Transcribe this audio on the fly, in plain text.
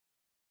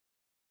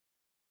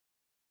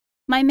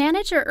My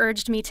manager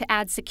urged me to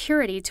add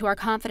security to our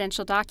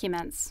confidential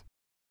documents.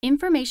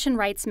 Information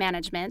Rights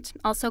Management,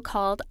 also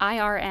called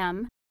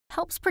IRM,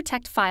 helps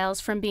protect files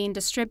from being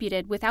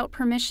distributed without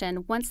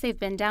permission once they've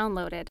been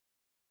downloaded.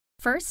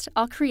 First,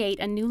 I'll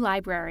create a new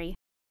library.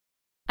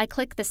 I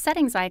click the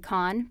Settings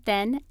icon,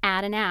 then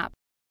Add an App.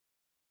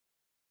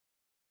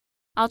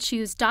 I'll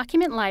choose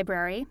Document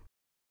Library,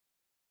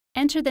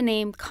 enter the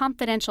name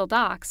Confidential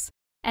Docs,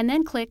 and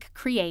then click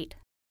Create.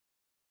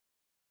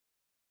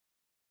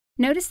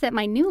 Notice that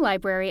my new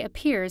library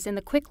appears in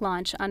the Quick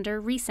Launch under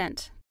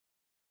Recent.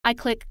 I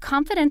click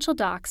Confidential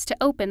Docs to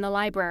open the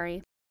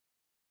library.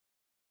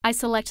 I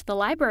select the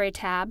Library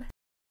tab,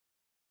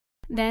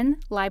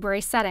 then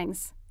Library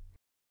Settings.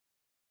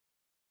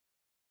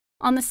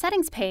 On the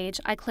Settings page,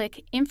 I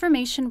click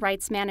Information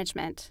Rights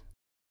Management.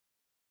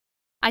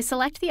 I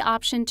select the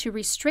option to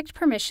restrict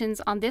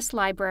permissions on this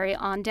library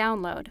on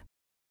download.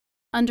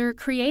 Under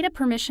Create a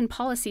Permission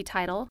Policy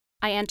title,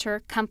 I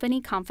enter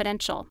Company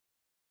Confidential.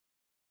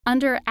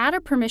 Under Add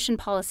a Permission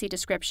Policy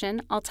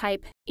description, I'll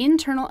type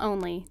Internal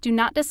Only, Do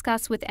Not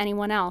Discuss with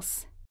Anyone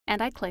Else,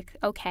 and I click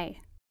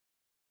OK.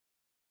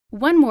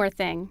 One more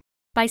thing.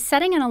 By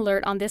setting an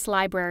alert on this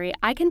library,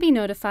 I can be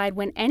notified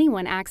when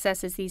anyone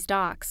accesses these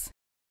docs.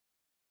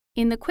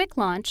 In the Quick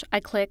Launch,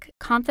 I click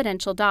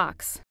Confidential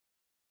Docs.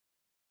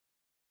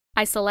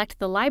 I select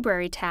the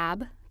Library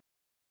tab,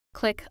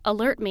 click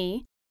Alert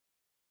Me,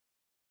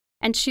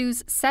 and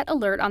choose Set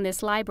Alert on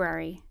this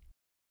library.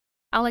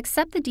 I'll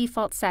accept the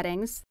default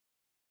settings,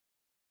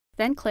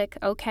 then click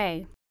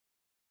OK.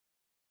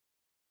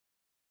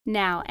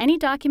 Now, any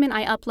document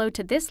I upload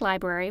to this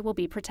library will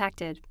be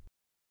protected.